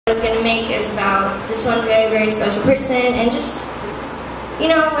I was gonna make is about this one very, very special person, and just, you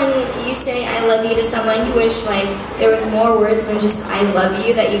know, when you say I love you to someone, you wish like there was more words than just I love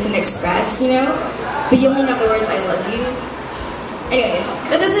you that you can express, you know? But you only have the words I love you. Anyways,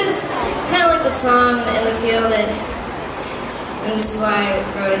 but this is kind of like the song and the feel that, and this is why I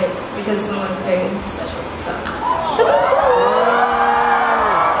wrote it, because it's someone very special, so.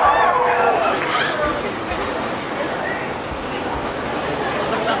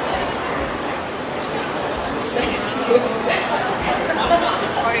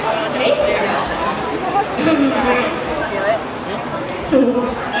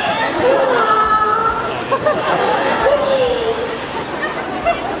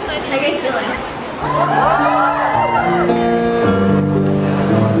 How you guys feeling?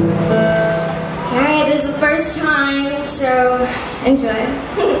 Alright, this is the first time, so enjoy.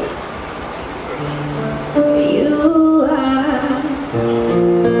 You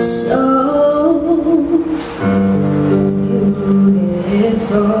are so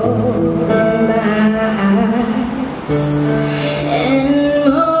beautiful in my eyes,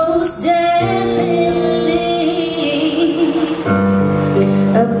 and most definitely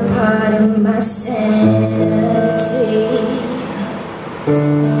a part of my sanity,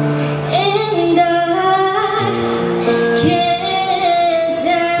 and I can't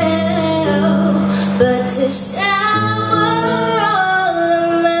tell but to shower all of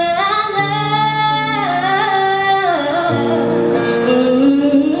my love.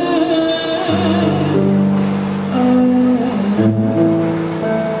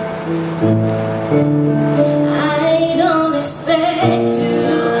 I don't expect to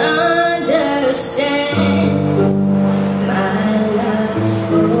understand my love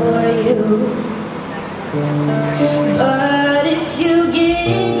for you, but if you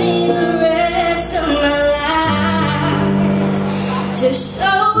give me the rest of my life to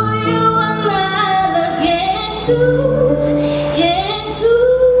show you what my love can do,